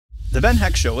The Ben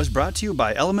Heck Show is brought to you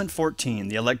by Element 14,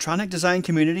 the electronic design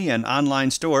community and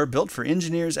online store built for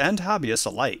engineers and hobbyists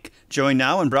alike. Join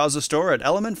now and browse the store at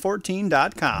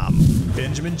element14.com.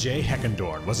 Benjamin J.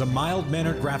 Heckendorn was a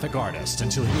mild-mannered graphic artist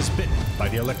until he was bitten by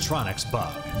the electronics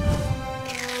bug.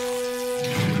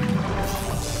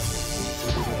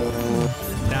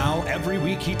 Now, every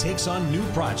week he takes on new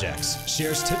projects,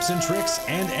 shares tips and tricks,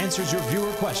 and answers your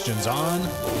viewer questions on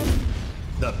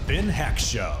The Ben Heck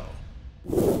Show.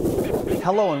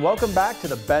 Hello and welcome back to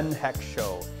the Ben Heck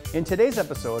Show. In today's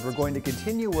episode, we're going to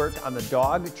continue work on the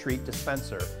dog treat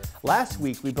dispenser. Last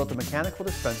week, we built the mechanical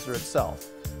dispenser itself.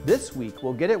 This week,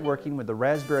 we'll get it working with the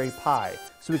Raspberry Pi,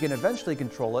 so we can eventually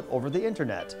control it over the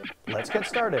internet. Let's get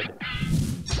started.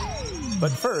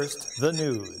 But first, the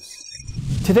news.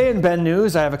 Today in Ben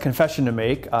News, I have a confession to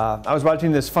make. I was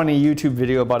watching this funny YouTube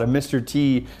video about a Mr.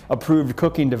 T approved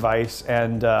cooking device,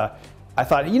 and I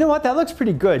thought, you know what, that looks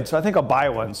pretty good, so I think I'll buy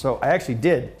one. So I actually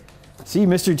did. See,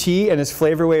 Mr. T and his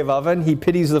Flavor Wave oven, he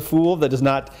pities the fool that does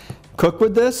not cook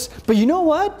with this. But you know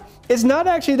what? It's not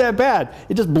actually that bad.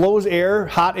 It just blows air,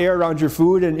 hot air around your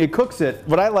food, and it cooks it.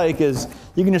 What I like is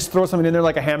you can just throw something in there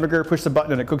like a hamburger, push the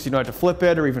button, and it cooks. You don't have to flip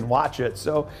it or even watch it.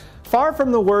 So far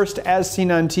from the worst as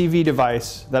seen on TV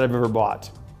device that I've ever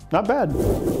bought. Not bad.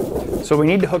 So we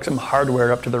need to hook some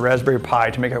hardware up to the Raspberry Pi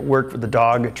to make it work with the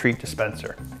dog treat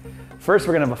dispenser. First,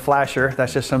 we're gonna have a flasher.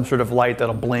 That's just some sort of light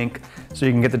that'll blink so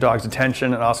you can get the dog's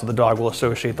attention, and also the dog will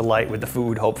associate the light with the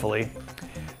food, hopefully.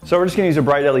 So we're just gonna use a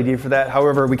bright LED for that.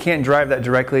 However, we can't drive that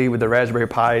directly with the Raspberry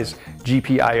Pi's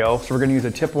GPIO, so we're gonna use a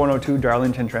TIP 102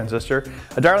 Darlington transistor.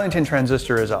 A Darlington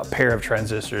transistor is a pair of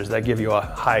transistors that give you a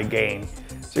high gain.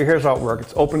 So here's how it works.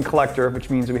 It's open collector, which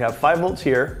means we have 5 volts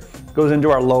here, goes into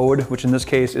our load, which in this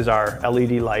case is our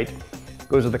LED light,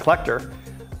 goes to the collector.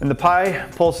 And the Pi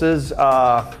pulses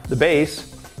the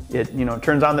base. It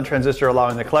turns on the transistor,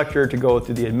 allowing the collector to go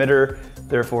through the emitter.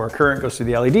 Therefore, current goes through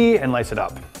the LED and lights it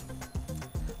up.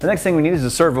 The next thing we need is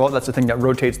a servo. That's the thing that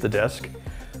rotates the disc.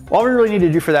 All we really need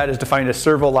to do for that is to find a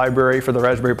servo library for the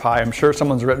Raspberry Pi. I'm sure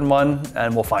someone's written one,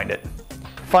 and we'll find it.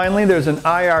 Finally, there's an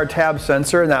IR tab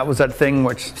sensor, and that was that thing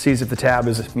which sees if the tab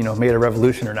is made a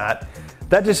revolution or not.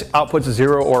 That just outputs a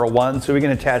 0 or a 1, so we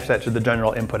can attach that to the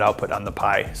general input-output on the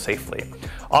Pi safely.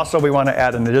 Also, we want to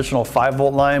add an additional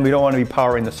 5-volt line. We don't want to be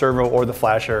powering the servo or the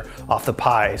flasher off the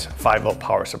Pi's 5-volt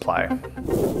power supply.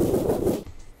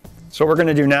 So what we're going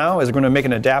to do now is we're going to make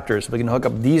an adapter so we can hook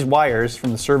up these wires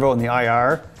from the servo and the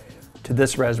IR to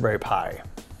this Raspberry Pi.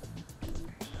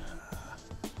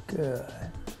 Good.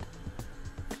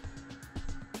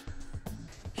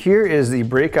 Here is the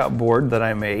breakout board that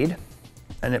I made,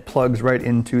 and it plugs right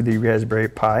into the Raspberry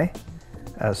Pi,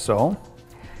 as so.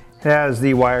 It has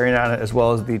the wiring on it as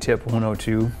well as the TIP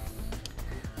 102.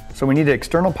 So we need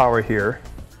external power here,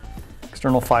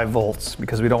 external 5 volts,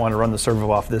 because we don't want to run the servo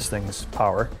off this thing's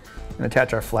power. We're going to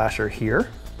attach our flasher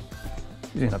here,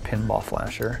 using a pinball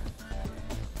flasher.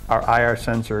 Our IR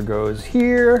sensor goes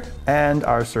here, and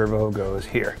our servo goes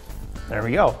here. There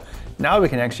we go. Now we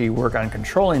can actually work on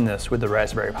controlling this with the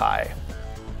Raspberry Pi.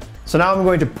 So now I'm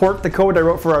going to port the code I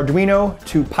wrote for Arduino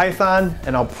to Python,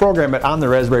 and I'll program it on the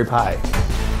Raspberry Pi.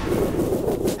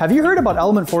 Have you heard about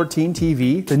Element 14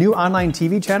 TV, the new online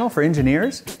TV channel for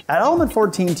engineers? At Element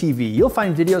 14 TV, you'll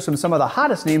find videos from some of the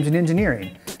hottest names in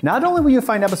engineering. Not only will you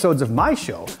find episodes of my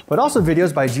show, but also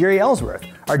videos by Jerry Ellsworth,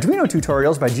 Arduino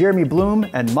tutorials by Jeremy Bloom,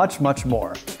 and much, much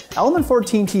more. Element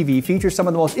 14 TV features some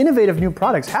of the most innovative new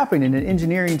products happening in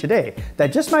engineering today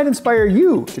that just might inspire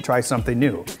you to try something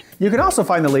new. You can also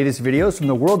find the latest videos from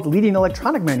the world's leading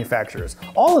electronic manufacturers,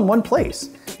 all in one place.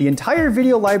 The entire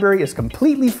video library is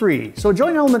completely free, so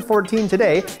join Element 14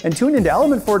 today and tune into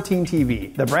Element 14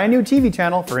 TV, the brand new TV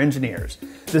channel for engineers.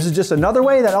 This is just another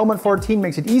way that Element 14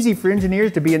 makes it easy for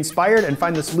engineers to be inspired and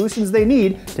find the solutions they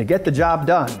need to get the job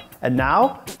done. And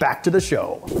now, back to the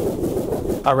show.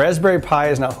 Our Raspberry Pi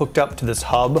is now hooked up to this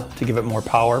hub to give it more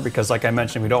power because, like I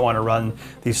mentioned, we don't want to run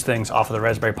these things off of the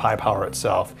Raspberry Pi power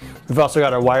itself. We've also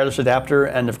got our wireless adapter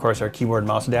and, of course, our keyboard and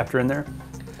mouse adapter in there.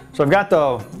 So I've got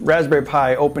the Raspberry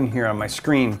Pi open here on my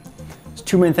screen. There's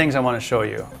 2 main things I want to show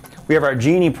you. We have our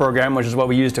Genie program, which is what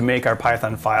we use to make our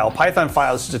Python file. Python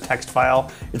file is just a text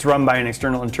file. It's run by an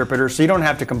external interpreter, so you don't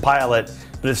have to compile it,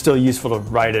 but it's still useful to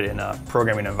write it in a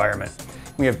programming environment.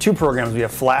 We have 2 programs. We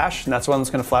have Flash, and that's the one that's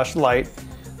going to flash the light.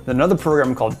 Then another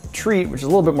program called Treat, which is a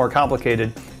little bit more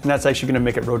complicated, and that's actually going to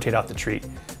make it rotate out the treat.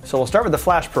 So we'll start with the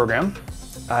Flash program.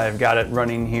 I've got it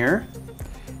running here,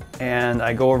 and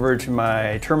I go over to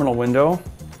my terminal window,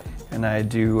 and I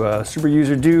do super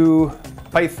user do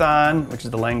Python, which is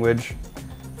the language,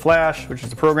 Flash, which is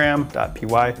the program, .py,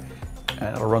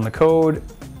 and it'll run the code.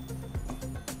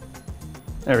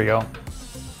 There we go.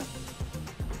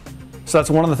 So that's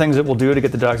one of the things it will do to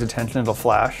get the dog's attention. It'll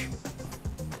flash.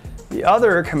 The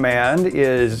other command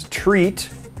is treat,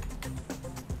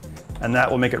 and that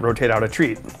will make it rotate out a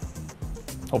treat,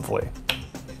 hopefully.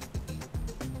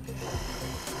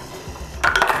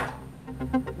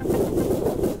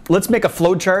 Let's make a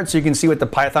flow chart so you can see what the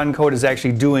Python code is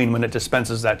actually doing when it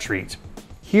dispenses that treat.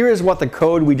 Here is what the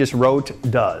code we just wrote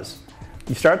does.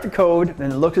 You start the code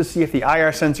and look to see if the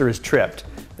IR sensor is tripped.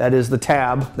 That is the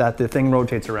tab that the thing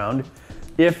rotates around.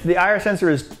 If the IR sensor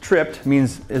is tripped,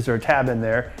 means is there a tab in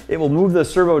there, it will move the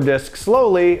servo disc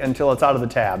slowly until it's out of the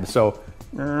tab. So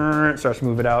it starts to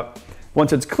move it out.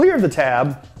 Once it's clear of the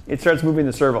tab, it starts moving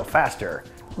the servo faster.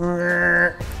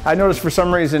 I noticed for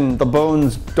some reason the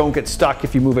bones don't get stuck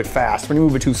if you move it fast. When you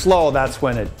move it too slow, that's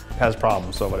when it has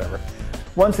problems, so whatever.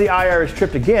 Once the IR is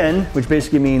tripped again, which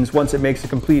basically means once it makes a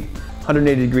complete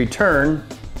 180-degree turn,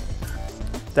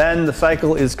 then the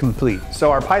cycle is complete.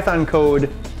 So our Python code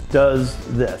does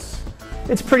this.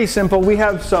 It's pretty simple. We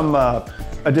have some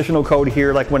additional code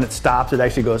here, like when it stops, it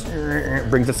actually goes,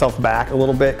 brings itself back a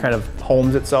little bit, kind of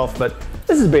homes itself, but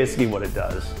this is basically what it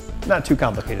does. Not too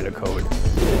complicated a code.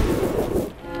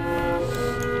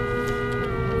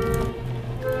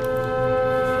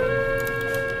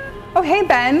 Oh, hey,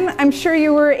 Ben. I'm sure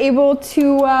you were able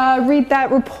to read that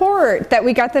report that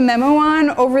we got the memo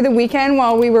on over the weekend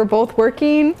while we were both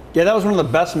working. Yeah, that was one of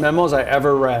the best memos I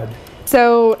ever read.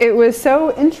 So it was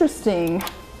so interesting.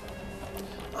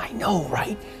 I know,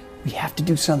 right? We have to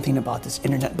do something about this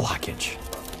internet blockage.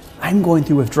 I'm going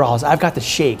through withdrawals. I've got the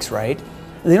shakes, right?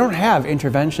 And they don't have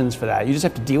interventions for that. You just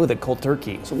have to deal with it cold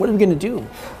turkey. So what are we gonna do?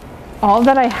 All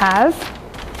that I have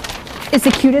is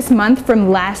the cutest month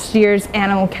from last year's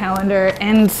animal calendar,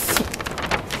 and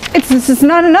it's just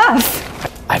not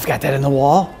enough. I've got that in the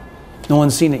wall. No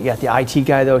one's seen it yet. The IT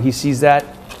guy, though, he sees that,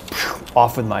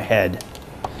 off with my head.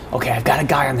 Okay, I've got a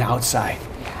guy on the outside.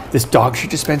 This dog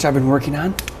shit dispenser I've been working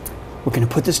on, we're gonna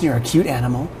put this near a cute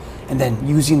animal, and then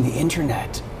using the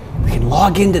internet, we can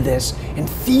log into this and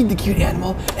feed the cute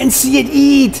animal and see it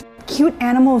eat. Cute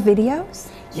animal videos?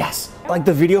 Yes, like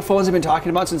the video phones I've been talking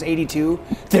about since '82,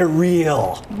 they're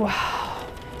real. Wow.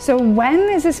 So when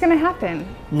is this gonna happen?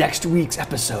 Next week's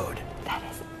episode. That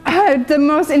is the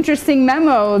most interesting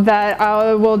memo that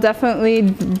I will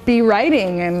definitely be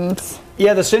writing, and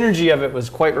Yeah, the synergy of it was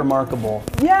quite remarkable.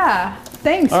 yeah,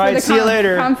 thanks All for right, the see you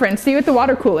later. conference. See you at the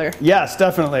water cooler. Yes,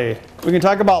 definitely. We can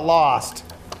talk about Lost.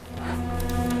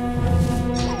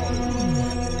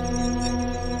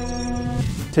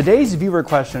 Today's viewer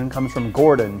question comes from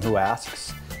Gordon, who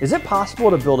asks, is it possible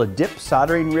to build a dip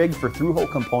soldering rig for through-hole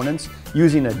components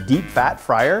using a deep fat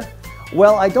fryer?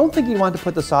 Well, I don't think you'd want to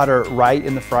put the solder right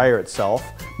in the fryer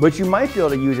itself, but you might be able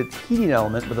to use its heating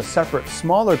element with a separate,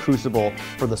 smaller crucible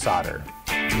for the solder.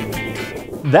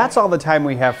 That's all the time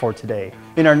we have for today.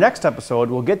 In our next episode,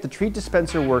 we'll get the treat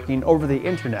dispenser working over the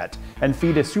internet and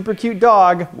feed a super cute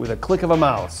dog with a click of a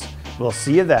mouse. We'll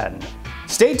see you then.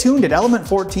 Stay tuned at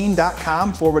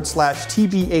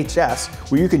element14.com/TBHS,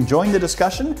 where you can join the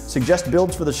discussion, suggest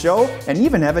builds for the show, and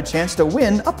even have a chance to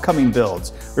win upcoming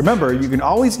builds. Remember, you can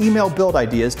always email build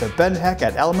ideas to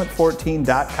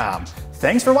benheck@element14.com.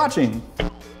 Thanks for watching.